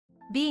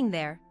Being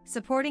there,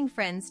 supporting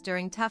friends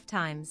during tough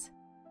times.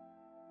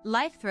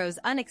 Life throws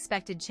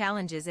unexpected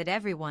challenges at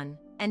everyone,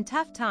 and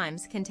tough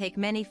times can take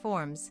many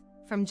forms,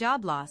 from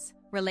job loss,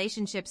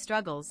 relationship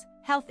struggles,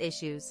 health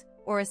issues,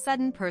 or a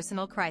sudden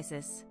personal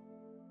crisis.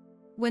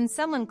 When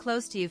someone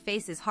close to you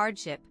faces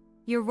hardship,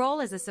 your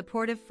role as a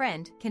supportive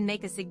friend can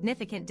make a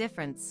significant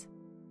difference.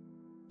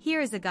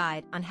 Here is a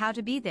guide on how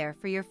to be there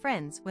for your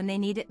friends when they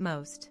need it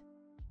most.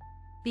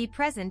 Be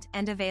present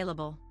and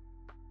available.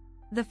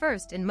 The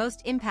first and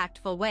most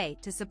impactful way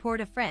to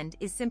support a friend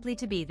is simply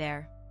to be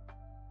there.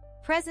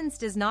 Presence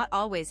does not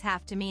always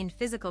have to mean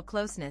physical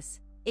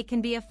closeness. It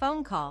can be a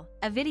phone call,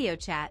 a video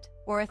chat,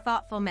 or a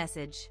thoughtful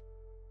message.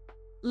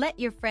 Let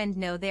your friend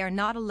know they are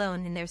not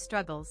alone in their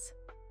struggles.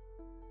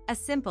 A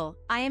simple,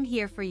 "I am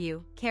here for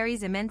you,"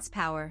 carries immense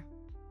power.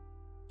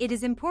 It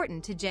is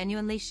important to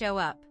genuinely show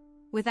up,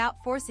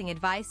 without forcing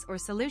advice or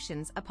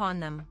solutions upon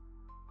them.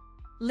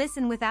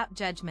 Listen without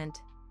judgment.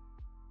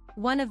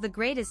 One of the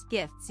greatest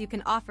gifts you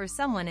can offer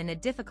someone in a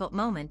difficult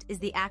moment is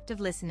the act of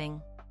listening.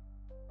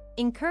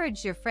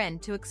 Encourage your friend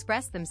to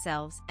express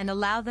themselves and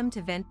allow them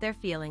to vent their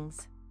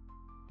feelings.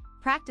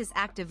 Practice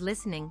active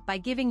listening by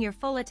giving your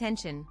full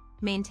attention,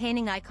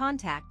 maintaining eye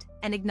contact,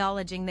 and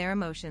acknowledging their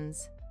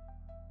emotions.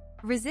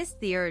 Resist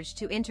the urge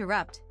to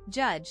interrupt,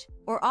 judge,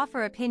 or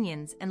offer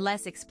opinions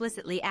unless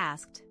explicitly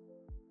asked.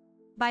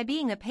 By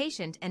being a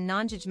patient and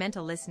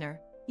non-judgmental listener,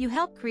 you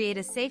help create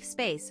a safe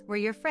space where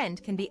your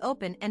friend can be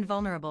open and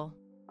vulnerable.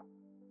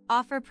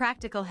 Offer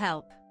practical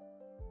help.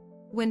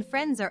 When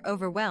friends are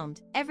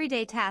overwhelmed,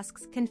 everyday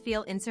tasks can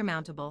feel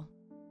insurmountable.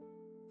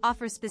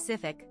 Offer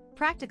specific,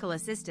 practical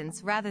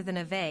assistance rather than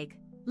a vague,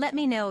 "Let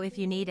me know if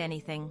you need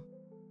anything."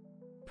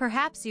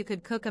 Perhaps you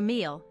could cook a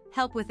meal,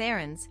 help with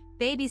errands,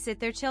 babysit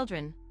their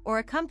children, or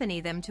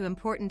accompany them to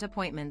important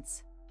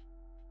appointments.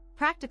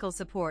 Practical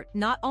support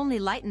not only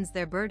lightens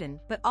their burden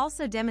but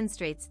also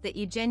demonstrates that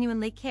you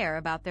genuinely care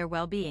about their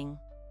well-being.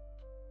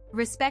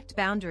 Respect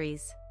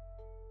boundaries.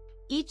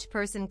 Each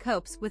person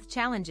copes with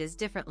challenges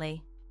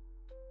differently.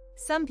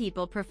 Some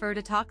people prefer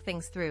to talk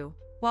things through,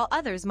 while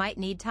others might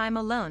need time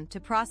alone to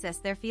process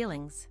their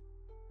feelings.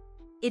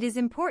 It is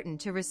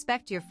important to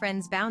respect your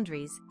friends'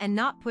 boundaries and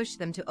not push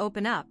them to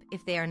open up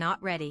if they are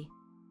not ready.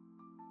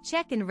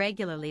 Check in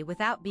regularly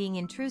without being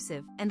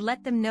intrusive and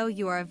let them know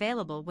you are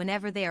available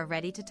whenever they are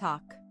ready to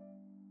talk.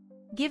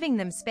 Giving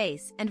them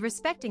space and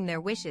respecting their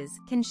wishes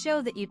can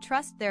show that you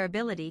trust their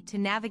ability to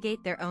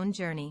navigate their own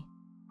journey.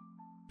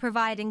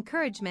 Provide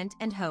encouragement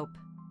and hope.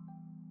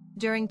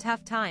 During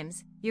tough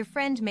times, your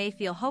friend may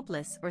feel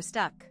hopeless or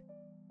stuck.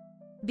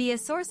 Be a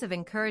source of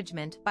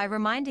encouragement by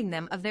reminding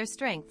them of their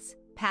strengths,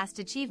 past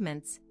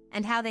achievements,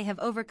 and how they have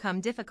overcome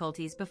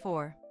difficulties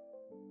before.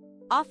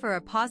 Offer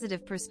a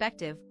positive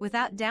perspective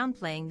without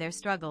downplaying their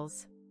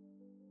struggles.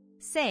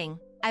 Saying,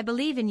 "I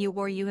believe in you,"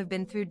 or "You have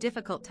been through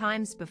difficult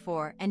times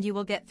before and you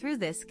will get through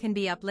this," can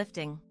be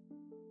uplifting.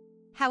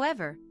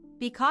 However,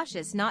 be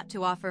cautious not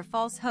to offer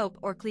false hope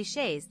or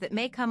cliches that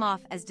may come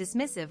off as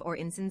dismissive or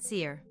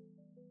insincere.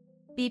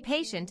 Be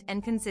patient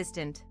and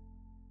consistent.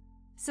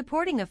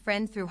 Supporting a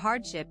friend through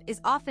hardship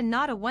is often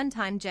not a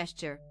one-time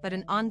gesture but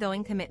an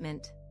ongoing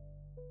commitment.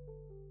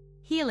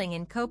 Healing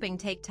and coping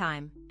take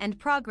time, and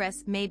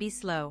progress may be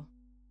slow.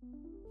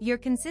 Your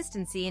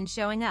consistency in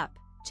showing up,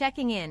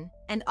 checking in,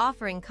 and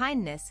offering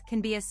kindness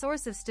can be a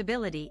source of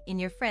stability in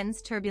your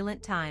friend's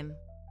turbulent time.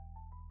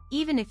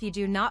 Even if you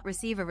do not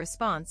receive a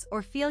response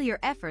or feel your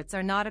efforts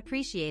are not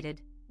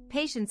appreciated,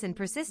 patience and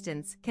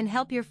persistence can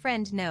help your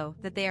friend know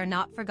that they are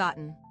not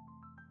forgotten.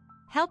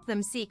 Help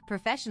them seek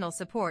professional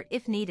support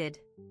if needed.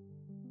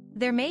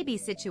 There may be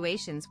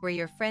situations where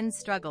your friend's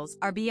struggles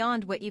are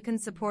beyond what you can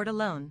support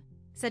alone,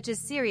 such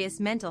as serious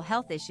mental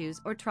health issues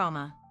or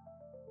trauma.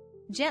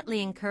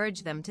 Gently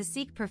encourage them to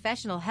seek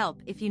professional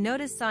help if you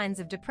notice signs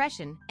of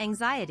depression,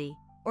 anxiety,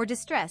 or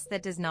distress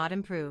that does not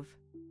improve.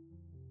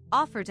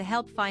 Offer to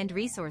help find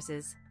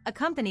resources,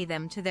 accompany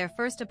them to their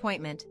first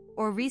appointment,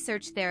 or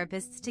research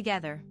therapists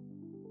together.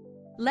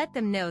 Let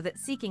them know that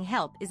seeking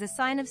help is a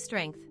sign of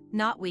strength,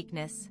 not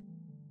weakness.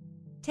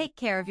 Take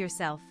care of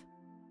yourself.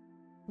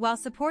 While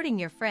supporting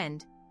your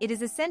friend, it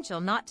is essential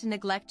not to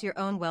neglect your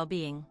own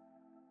well-being.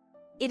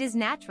 It is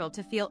natural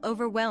to feel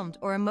overwhelmed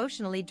or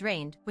emotionally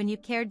drained when you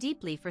care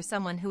deeply for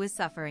someone who is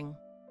suffering.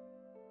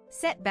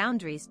 Set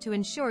boundaries to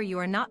ensure you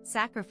are not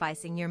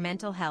sacrificing your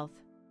mental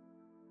health.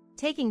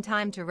 Taking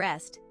time to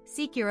rest,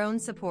 seek your own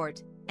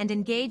support, and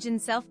engage in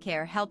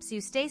self-care helps you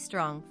stay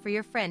strong for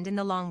your friend in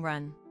the long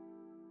run.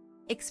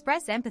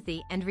 Express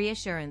empathy and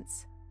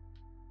reassurance.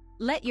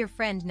 Let your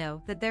friend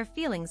know that their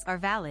feelings are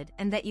valid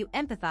and that you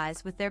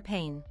empathize with their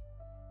pain.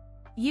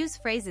 Use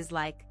phrases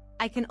like,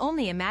 "I can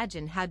only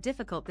imagine how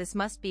difficult this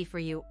must be for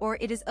you," or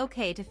 "It is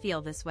okay to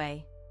feel this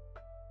way."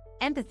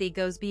 Empathy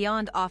goes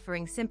beyond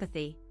offering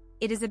sympathy.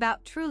 It is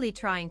about truly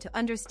trying to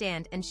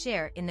understand and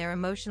share in their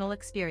emotional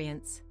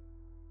experience.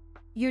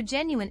 Your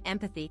genuine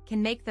empathy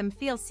can make them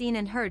feel seen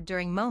and heard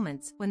during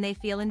moments when they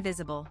feel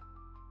invisible.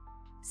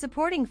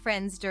 Supporting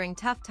friends during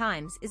tough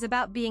times is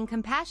about being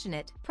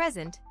compassionate,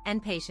 present,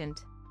 and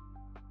patient.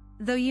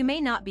 Though you may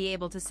not be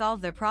able to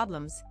solve their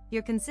problems,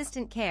 your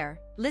consistent care,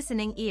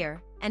 listening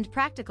ear, and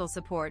practical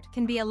support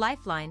can be a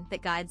lifeline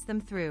that guides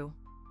them through.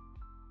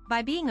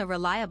 By being a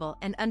reliable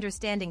and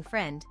understanding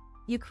friend,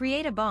 you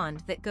create a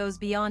bond that goes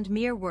beyond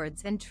mere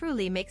words and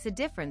truly makes a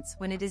difference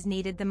when it is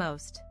needed the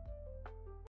most.